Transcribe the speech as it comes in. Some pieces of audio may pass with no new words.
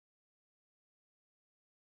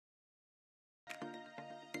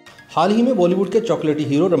हाल ही में बॉलीवुड के चॉकलेटी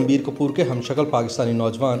हीरो रणबीर कपूर के हमशक्ल पाकिस्तानी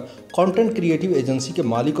नौजवान कंटेंट क्रिएटिव एजेंसी के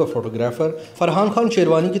मालिक और फोटोग्राफर फरहान खान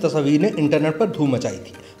शेरवानी की तस्वीर ने इंटरनेट पर धूम मचाई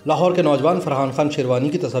थी। लाहौर के नौजवान फरहान खान शेरवानी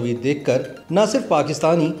की तस्वीर देखकर न सिर्फ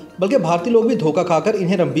पाकिस्तानी बल्कि भारतीय लोग भी धोखा खाकर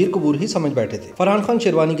इन्हें रणबीर कपूर ही समझ बैठे थे। फरहान खान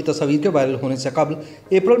शेरवानी की तस्वीर के वायरल होने से कबल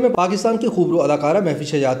अप्रैल में पाकिस्तान की खूबरू अदाकारा महफी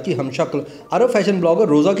शहजाद की हमशक्ल अरब फैशन ब्लॉगर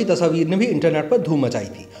रोजा की तस्वीर ने भी इंटरनेट पर धूम मचाई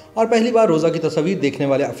थी और पहली बार रोजा की तस्वीर देखने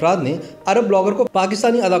वाले अफराद ने अरब ब्लॉगर को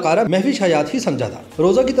पाकिस्तानी अदाकारा महफी शहजाद ही समझा था।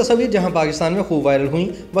 रोजा की तस्वीर जहां पाकिस्तान में खूब वायरल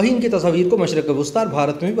हुई, वहीं इनकी तस्वीर को मशरक़ वस्ती और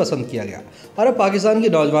भारत में भी पसंद किया गया। अरब पाकिस्तान की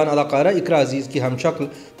नौजवान अदाकारा इकरा अजीज की हमशक्ल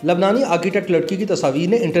लबनानी आर्किटेक्ट लड़की की तस्वीर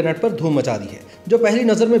ने इंटरनेट पर धूम मचा दी है, जो पहली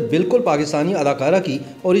नज़र में बिल्कुल पाकिस्तानी अदाकारा की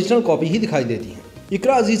ओरिजिनल कॉपी ही दिखाई देती है।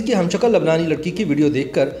 इकरा अजीज की हमशक्ल लबनानी लड़की की वीडियो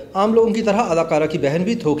देखकर आम लोगों की तरह अदाकारा की बहन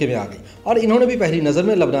भी धोखे में आ गई और इन्होंने भी पहली नज़र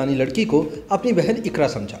में लबनानी लड़की को अपनी बहन इकरा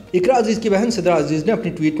समझा। इकरा अजीज की बहन सिद्रा अजीज ने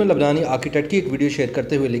अपनी ट्वीट में लबनानी आर्किटेक्ट की एक वीडियो शेयर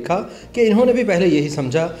करते हुए लिखा कि इन्होंने भी पहले यही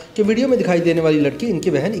समझा कि वीडियो में दिखाई देने वाली लड़की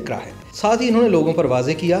इनकी बहन इकरा है। साथ ही इन्होंने लोगों पर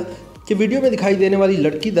वाज़ेह किया कि वीडियो में दिखाई देने वाली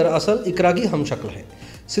लड़की दरअसल इकरा की हमशक्ल है।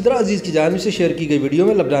 सिद्रा अजीज की जानिब से शेयर की गई वीडियो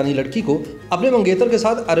में लबनानी लड़की को अपने मंगेतर के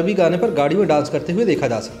साथ अरबी गाने पर गाड़ी में डांस करते हुए देखा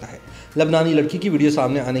जा सकता है। लबनानी लड़की की वीडियो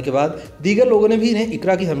सामने आने के बाद दीगर लोगों ने भी इन्हें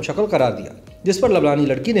इकरा की हमशक्ल करार दिया, जिस पर लबनानी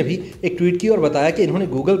लड़की ने भी एक ट्वीट की और बताया कि इन्होंने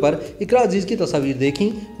गूगल पर इकरा अजीज की तस्वीर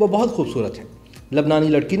देखी, वो बहुत खूबसूरत है। लबनानी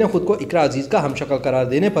लड़की ने खुद को इकरा अजीज का हमशक्ल करार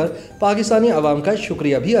देने पर पाकिस्तानी अवाम का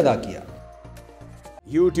शुक्रिया भी अदा किया।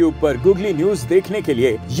 YouTube पर Googly न्यूज देखने के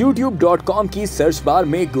लिए youtube.com की सर्च बार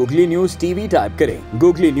में Googly न्यूज टीवी टाइप करें।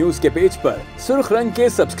 Googly न्यूज के पेज पर सुर्ख रंग के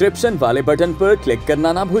सब्सक्रिप्शन वाले बटन पर क्लिक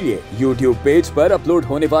करना ना भूलिए। YouTube पेज पर अपलोड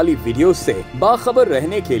होने वाली वीडियोस से बाखबर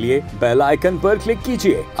रहने के लिए बेल आइकन पर क्लिक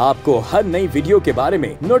कीजिए। आपको हर नई वीडियो के बारे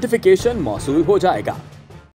में नोटिफिकेशन मौसूल हो जाएगा।